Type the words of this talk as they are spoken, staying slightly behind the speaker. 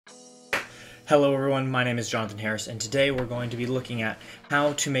Hello everyone, my name is Jonathan Harris, and today we're going to be looking at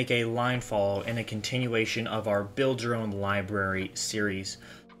how to make a line follow in a continuation of our Build Your Own Library series.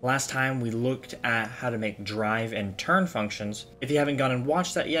 Last time we looked at how to make drive and turn functions. If you haven't gone and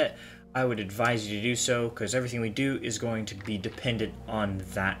watched that yet, I would advise you to do so because everything we do is going to be dependent on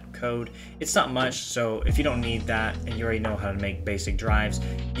that code. It's not much, so if you don't need that and you already know how to make basic drives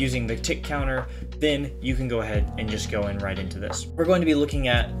using the tick counter, then you can go ahead and just go in right into this. We're going to be looking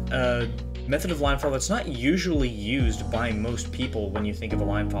at a method of line follow that's not usually used by most people when you think of a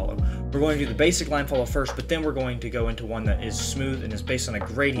line follow. We're going to do the basic line follow first, but then we're going to go into one that is smooth and is based on a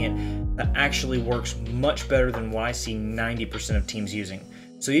gradient that actually works much better than what I see 90% of teams using.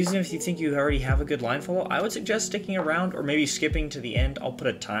 So even if you think you already have a good line follow, I would suggest sticking around or maybe skipping to the end. I'll put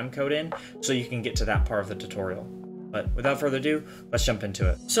a time code in so you can get to that part of the tutorial. But without further ado, let's jump into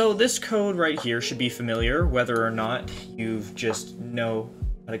it. So this code right here should be familiar whether or not you've just know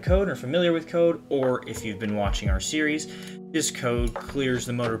how to code or familiar with code, or if you've been watching our series. This code clears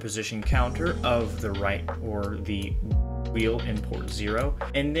the motor position counter of the right or the wheel in port 0,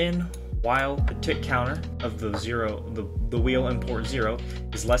 and then while the tick counter of the wheel in port 0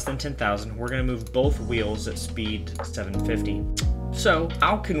 is less than 10,000, we're going to move both wheels at speed 750. So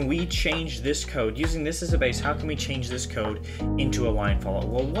how can we change this code? Using this as a base, how can we change this code into a line follow?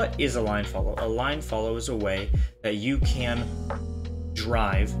 Well, what is a line follow? A line follow is a way that you can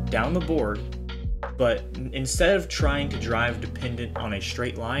drive down the board, but instead of trying to drive dependent on a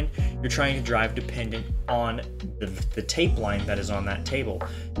straight line, you're trying to drive dependent on the tape line that is on that table.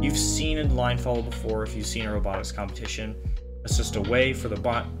 You've seen a line follow before if you've seen a robotics competition. It's just a way for the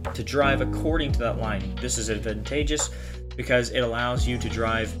bot to drive according to that line. This is advantageous because it allows you to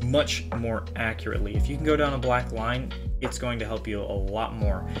drive much more accurately. If you can go down a black line, it's going to help you a lot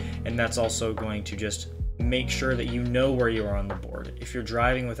more, and that's also going to just make sure that you know where you are on the board. If you're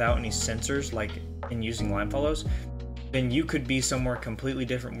driving without any sensors, like in using line follows, then you could be somewhere completely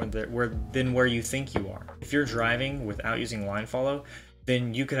different than where you think you are. If you're driving without using line follow,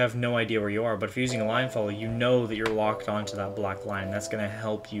 then you could have no idea where you are. But if you're using a line follow, you know that you're locked onto that black line. That's going to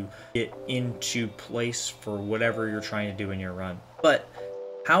help you get into place for whatever you're trying to do in your run. But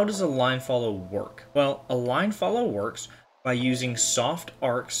how does a line follow work? Well, a line follow works by using soft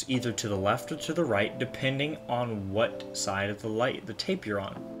arcs either to the left or to the right, depending on what side of the tape you're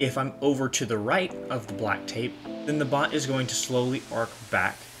on. If I'm over to the right of the black tape, then the bot is going to slowly arc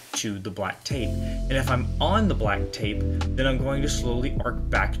back to the black tape. And if I'm on the black tape, then I'm going to slowly arc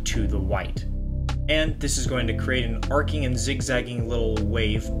back to the white. And this is going to create an arcing and zigzagging little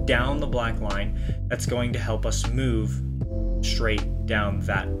wave down the black line that's going to help us move straight down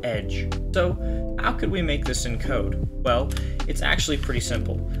that edge. So how could we make this in code? Well, it's actually pretty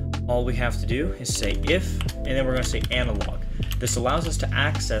simple. All we have to do is say if, and then we're going to say analog. This allows us to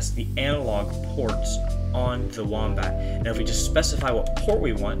access the analog ports on the Wombat. And if we just specify what port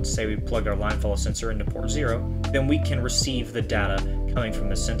we want, say we plugged our line follow sensor into port 0, then we can receive the data coming from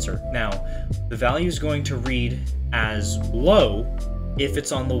the sensor. Now, the value is going to read as low if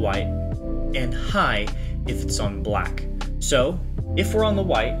it's on the white and high if it's on black. So if we're on the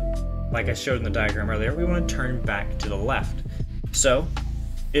white, like I showed in the diagram earlier, we want to turn back to the left. So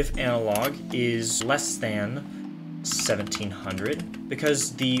if analog is less than 1700,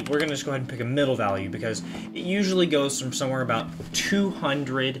 because we're going to just go ahead and pick a middle value because it usually goes from somewhere about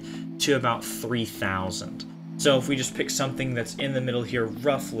 200 to about 3000. So if we just pick something that's in the middle here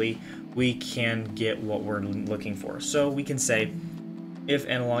roughly, we can get what we're looking for. So we can say if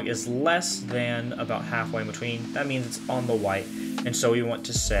analog is less than about halfway in between, that means it's on the white. And so we want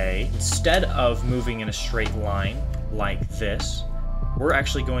to say, instead of moving in a straight line like this, we're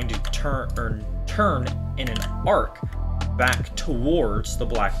actually going to turn in an arc back towards the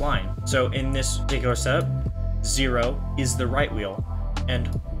black line. So in this particular setup, 0 is the right wheel and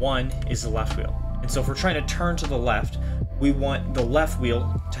 1 is the left wheel. And so if we're trying to turn to the left, we want the left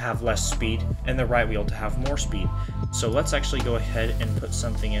wheel to have less speed and the right wheel to have more speed. So let's actually go ahead and put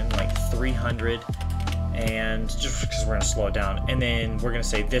something in like 300, and just because we're going to slow it down, and then we're going to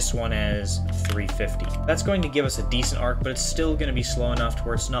say this one as 350. That's going to give us a decent arc, but it's still going to be slow enough to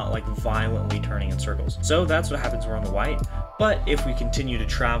where it's not like violently turning in circles. So that's what happens when we're on the white. But if we continue to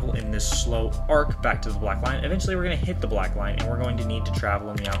travel in this slow arc back to the black line, eventually we're going to hit the black line and we're going to need to travel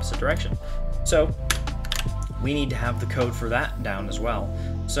in the opposite direction. So we need to have the code for that down as well.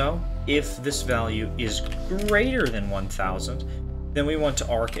 So if this value is greater than 1000, then we want to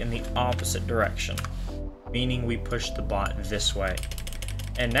arc in the opposite direction, meaning we push the bot this way.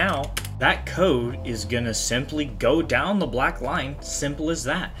 And now that code is gonna simply go down the black line, simple as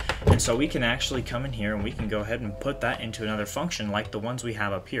that. And so we can actually come in here and we can go ahead and put that into another function like the ones we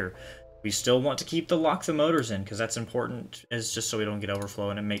have up here. We still want to keep lock the motors in because that's important, is just so we don't get overflow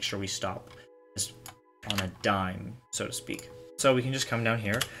and make sure we stop just on a dime, so to speak. So we can just come down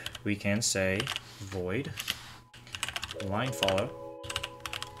here. We can say void line follow.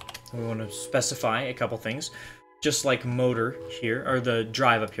 We want to specify a couple things, just like motor here, or the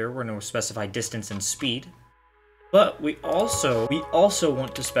drive up here. We're going to specify distance and speed. But we also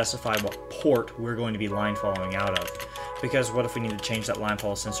want to specify what port we're going to be line following out of. Because what if we need to change that line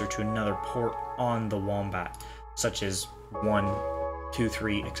follow sensor to another port on the Wombat, such as 1, 2,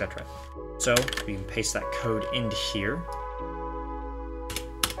 3, etc. So we can paste that code into here.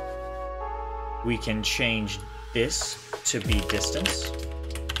 We can change this to be distance.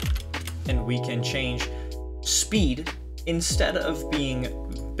 And we can change speed. Instead of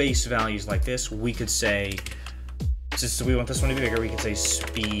being base values like this, we could say, since we want this one to be bigger, we could say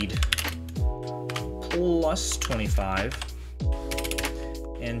speed plus 25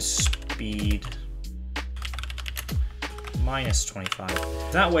 and speed minus 25.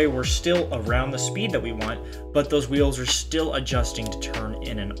 That way we're still around the speed that we want, but those wheels are still adjusting to turn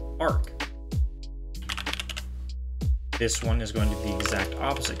in an arc. This one is going to be the exact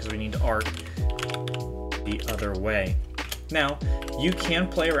opposite because we need to arc the other way. Now, you can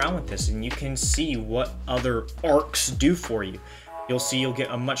play around with this and you can see what other arcs do for you. You'll see you'll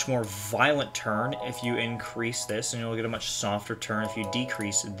get a much more violent turn if you increase this, and you'll get a much softer turn if you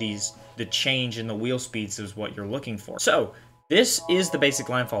decrease these. The change in the wheel speeds is what you're looking for. So, this is the basic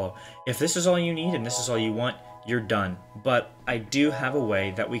line follow. If this is all you need and this is all you want, you're done. But I do have a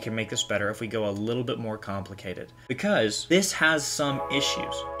way that we can make this better if we go a little bit more complicated. Because this has some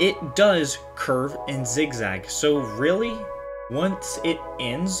issues. It does curve and zigzag, so really, once it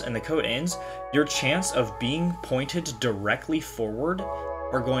ends and the code ends, your chance of being pointed directly forward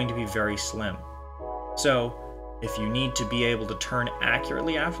are going to be very slim. So if you need to be able to turn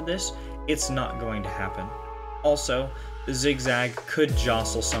accurately after this, it's not going to happen. Also, the zigzag could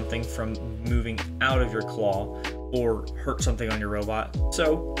jostle something from moving out of your claw or hurt something on your robot.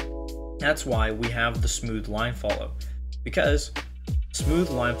 So that's why we have the smooth line follow, because smooth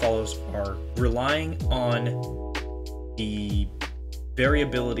line follows are relying on the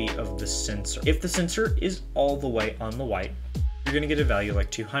variability of the sensor. If the sensor is all the way on the white, you're going to get a value like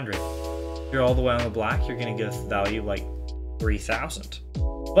 200. If you're all the way on the black, you're going to get a value like 3000.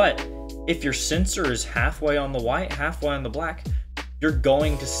 But if your sensor is halfway on the white, halfway on the black, you're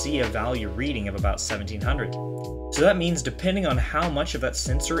going to see a value reading of about 1700. So that means depending on how much of that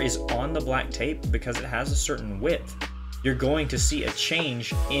sensor is on the black tape, because it has a certain width, you're going to see a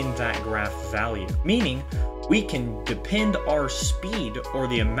change in that graph value. Meaning, we can depend our speed or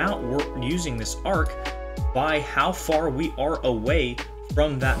the amount we're using this arc by how far we are away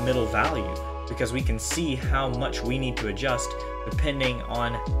from that middle value, because we can see how much we need to adjust depending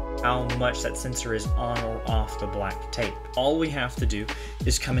on how much that sensor is on or off the black tape. All we have to do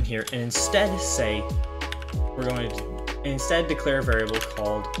is come in here and instead say, we're going to instead declare a variable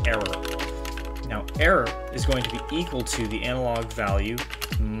called error. Now, error is going to be equal to the analog value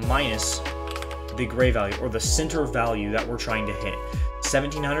minus the gray value, or the center value that we're trying to hit.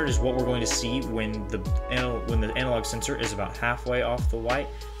 1700 is what we're going to see when the analog sensor is about halfway off the white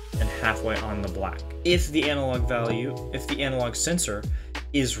and halfway on the black. If the analog sensor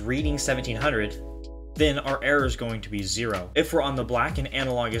is reading 1700, then our error is going to be 0. If we're on the black and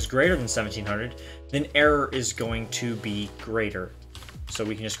analog is greater than 1700, then error is going to be greater. So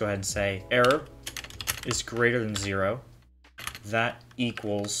we can just go ahead and say error is greater than 0. That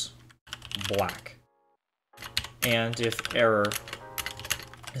equals black. And if error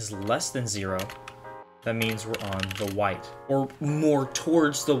is less than 0, that means we're on the white, or more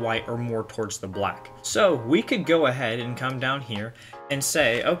towards the white or more towards the black. So we could go ahead and come down here and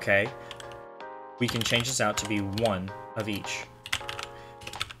say, okay, we can change this out to be 1 of each.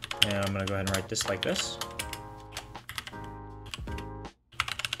 And I'm going to go ahead and write this like this.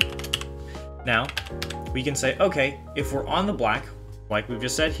 Now, we can say, okay, if we're on the black, like we've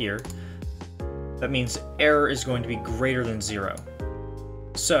just said here, that means error is going to be greater than 0.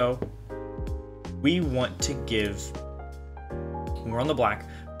 So we want to give, when we're on the black,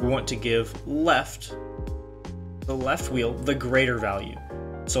 we want to give the left wheel, the greater value.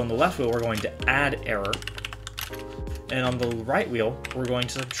 So on the left wheel, we're going to add error, and on the right wheel, we're going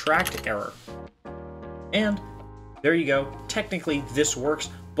to subtract error. And there you go. Technically, this works,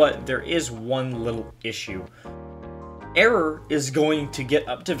 but there is one little issue. Error is going to get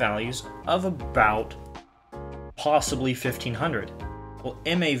up to values of about possibly 1500. Well,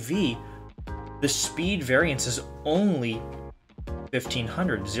 MAV, the speed variance is only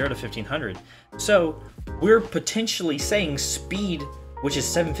 1500, 0 to 1500. So we're potentially saying speed which is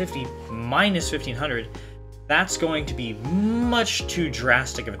 750 minus 1500, that's going to be much too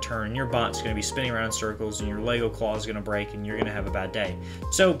drastic of a turn, and your bot's going to be spinning around in circles, and your Lego claw is going to break, and you're going to have a bad day.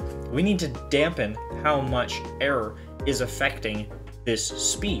 So we need to dampen how much error is affecting this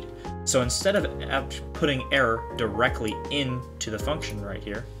speed. So instead of putting error directly into the function right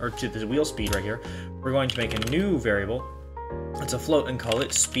here, or to the wheel speed right here, we're going to make a new variable. It's a float and call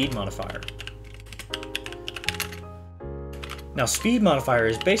it speed modifier. Now, speed modifier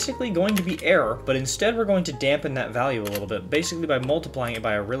is basically going to be error, but instead we're going to dampen that value a little bit, basically by multiplying it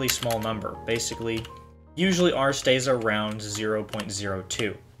by a really small number. Basically, usually R stays around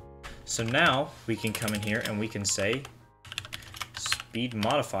 0.02. So now we can come in here and we can say speed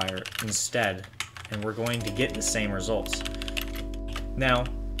modifier instead, and we're going to get the same results. Now,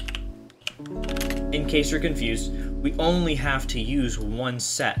 in case you're confused, we only have to use one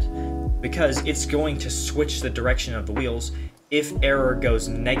set because it's going to switch the direction of the wheels if error goes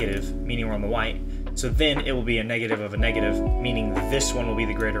negative, meaning we're on the white. So then it will be a negative of a negative, meaning this one will be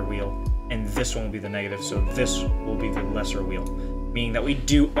the greater wheel and this one will be the negative, so this will be the lesser wheel, meaning that we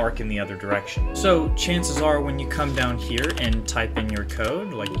do arc in the other direction. So chances are when you come down here and type in your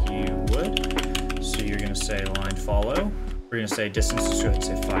code like you would, so you're going to say line follow, we're going to say distance is going to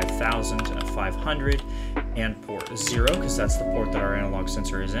say 5,000 and 500 and port 0 because that's the port that our analog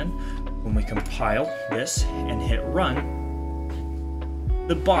sensor is in. When we compile this and hit run,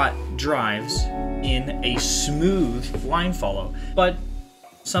 the bot drives in a smooth line follow. But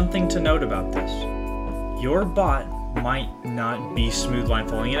something to note about this, your bot might not be smooth line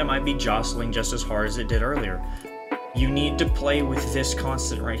following, and it might be jostling just as hard as it did earlier. You need to play with this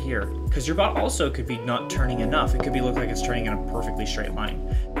constant right here, because your bot also could be not turning enough. It could be look like it's turning in a perfectly straight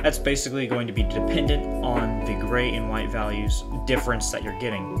line. That's basically going to be dependent on the gray and white values difference that you're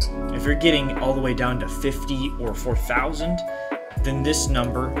getting. If you're getting all the way down to 50 or 4,000, then this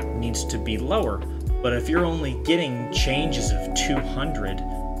number needs to be lower. But if you're only getting changes of 200,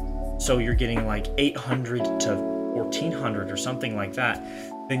 so you're getting like 800 to 1400 or something like that,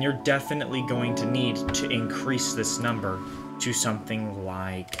 then you're definitely going to need to increase this number to something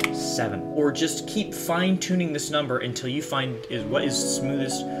like 7. Or just keep fine-tuning this number until you find what is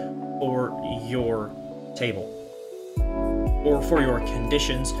smoothest for your table or for your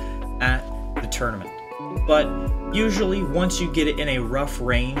conditions at the tournament. But usually once you get it in a rough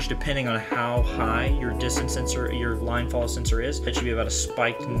range, depending on how high your distance sensor, your line follow sensor is, it should be about a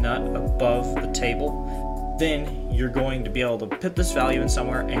spiked nut above the table, then you're going to be able to put this value in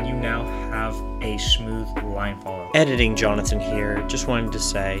somewhere and you now have a smooth line follow. Editing Jonathan here, just wanted to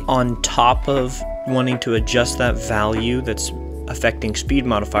say, on top of wanting to adjust that value that's affecting speed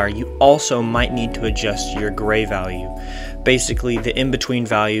modifier, you also might need to adjust your gray value. Basically the in-between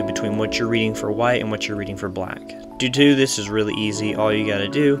value between what you're reading for white and what you're reading for black. To do this is really easy. All you gotta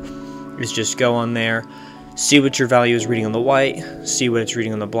do is just go on there, see what your value is reading on the white, see what it's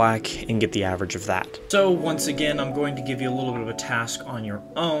reading on the black, and get the average of that. So once again, I'm going to give you a little bit of a task on your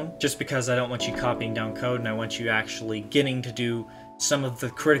own, just because I don't want you copying down code and I want you actually getting to do some of the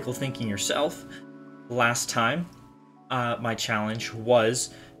critical thinking yourself. Last time, my challenge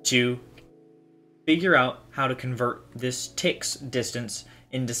was to figure out how to convert this ticks distance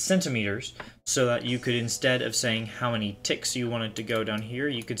into centimeters so that you could, instead of saying how many ticks you wanted to go down here,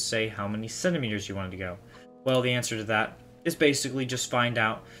 you could say how many centimeters you wanted to go. Well, the answer to that is basically just find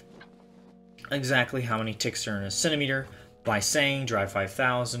out exactly how many ticks are in a centimeter by saying drive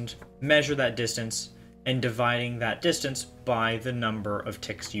 5,000, measure that distance, and dividing that distance by the number of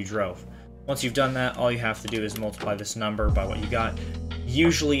ticks you drove. Once you've done that, all you have to do is multiply this number by what you got.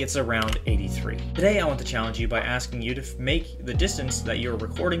 Usually it's around 83. Today I want to challenge you by asking you to make the distance that you're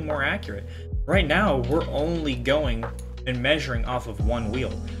recording more accurate. Right now we're only going and measuring off of one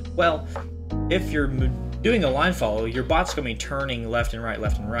wheel. Well, if you're doing a line follow, your bot's going to be turning left and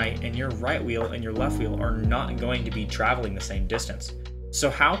right, and your right wheel and your left wheel are not going to be traveling the same distance. So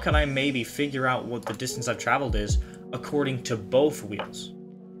how can I maybe figure out what the distance I've traveled is according to both wheels?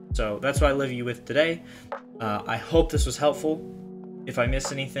 So that's what I leave you with today. I hope this was helpful. If I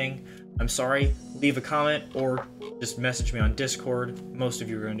missed anything, I'm sorry. Leave a comment or just message me on Discord. Most of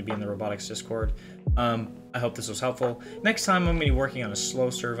you are going to be in the robotics Discord. I hope this was helpful. Next time I'm going to be working on a slow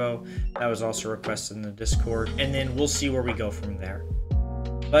servo. That was also requested in the Discord. And then we'll see where we go from there.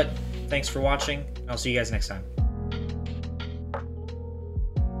 But thanks for watching. I'll see you guys next time.